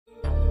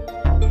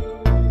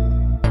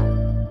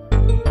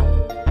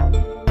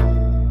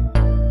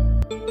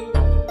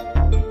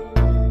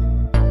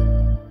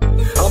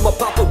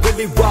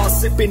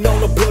sipping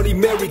on a Bloody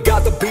Mary.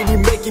 Got the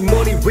beanie making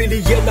money, really,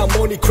 yeah, I'm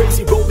money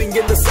crazy. Rolling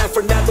in the San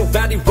Fernando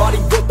Valley,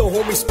 riding with the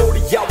homies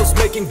 40 hours,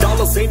 making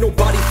dollars, ain't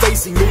nobody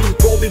facing me.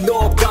 Rolling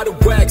up, got a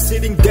wax,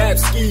 hitting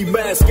dabs, ski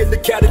mask in the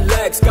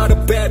Cadillacs. Got a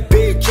bad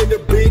bitch in the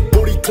big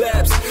booty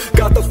claps.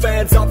 Got the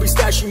fans, I'll be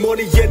stashing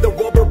money in the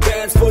rubber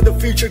bands for the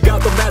future.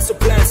 Got the master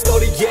plan,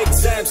 study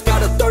exams,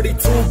 got a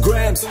 32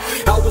 grams.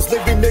 I was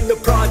living in the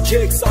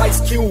projects, Ice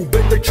Cube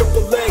in the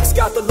triple X.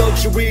 Got the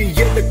luxury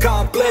in the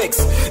complex,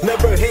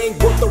 never hang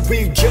with the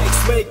rejects.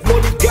 Make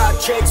money, got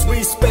checks,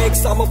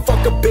 respects. I'ma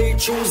fuck a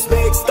bitch, who's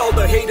next? All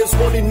the haters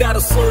running out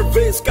of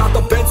service. Got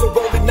the Benz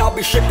rolling, I'll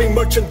be shipping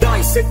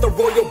merchandise. Hit the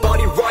royal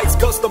body rights,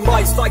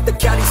 customized like the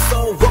Cali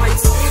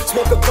sunrise.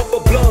 Smoke a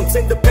couple blunts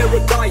in the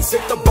paradise.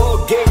 Hit the ball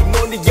game,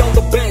 money on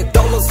the bed,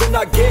 dollars and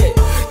I get.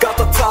 Got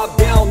the top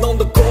down on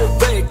the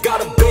Corvette.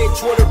 Got a bitch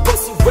with her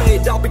pussy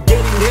red. I'll be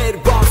getting head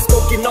while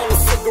smoking on a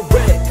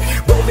cigarette.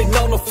 Rolling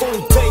on a full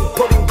tank,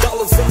 putting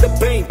dollars in the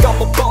bank.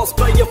 I'm a boss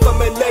player from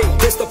LA.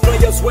 This the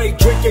player's way,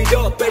 drink it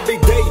up every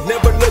day.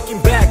 Never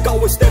looking back,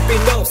 always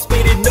stepping up,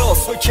 speeding up,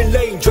 switching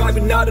lane,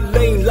 driving out of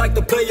lane like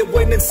the player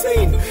went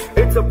insane.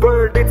 It's a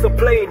bird, it's a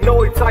plane,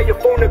 no, it's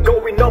Hyeafornia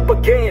going up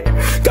again.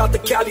 Got the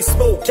Cali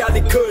smoke,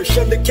 Cali Kush,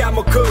 and the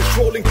Camel Kush,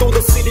 rolling through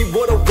the city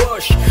with a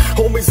rush.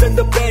 Homies in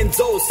the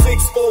Benzo,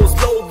 6-4s,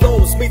 low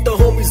lows, meet the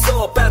homies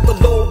up at the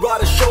low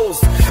rider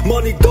shows.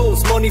 Money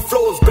goes, money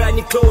flows, brand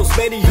new clothes,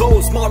 many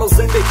hoes, models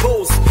and they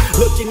pose.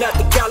 Looking at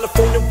the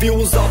California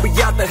views, I'll be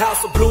at the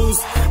House of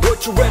Blues.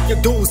 What you rep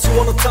your dues, you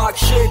wanna talk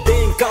shit, they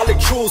ain't call it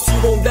truth. You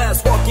won't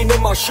last walking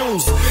in my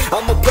shoes.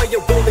 I'm a player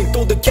rolling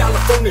through the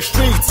California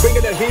streets,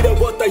 bringing the heater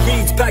with the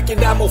heats, packing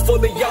ammo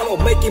full of yellow,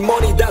 making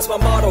money, that's my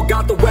motto.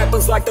 Got the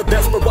weapons like the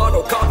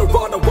Desperado,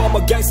 Colorado, I'm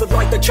a gangster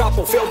like the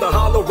Chapo. Feel the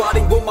hollow,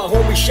 riding with my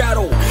homie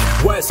Shadow.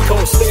 West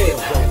Coast in,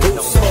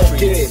 who's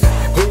smoking,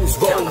 who's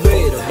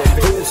rolling,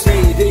 who's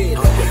hating,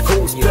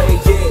 who's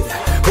playing,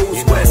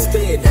 who's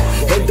westing.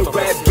 In the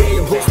rap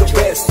game, who's the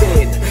best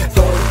in?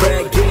 Don't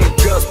brag in,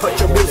 just put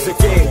your music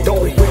in.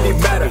 Don't really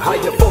matter how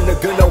your phone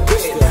are gonna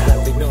win.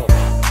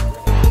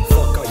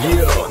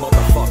 Yeah,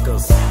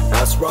 motherfuckers,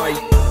 that's right.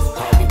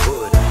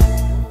 Hollywood,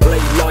 play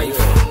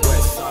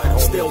life,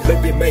 still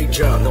living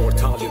major. North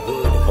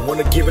Hollywood. I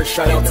wanna give a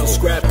shout out to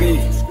Scrappy,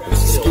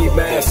 Ski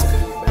Mask.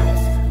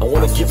 I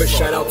wanna give a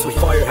shout out to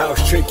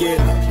Firehouse Chicken,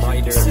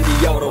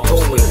 City Auto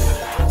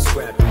Towing,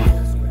 Scrappy,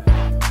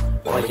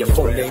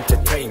 Hyeafornia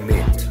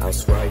Entertainment.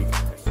 That's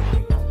right.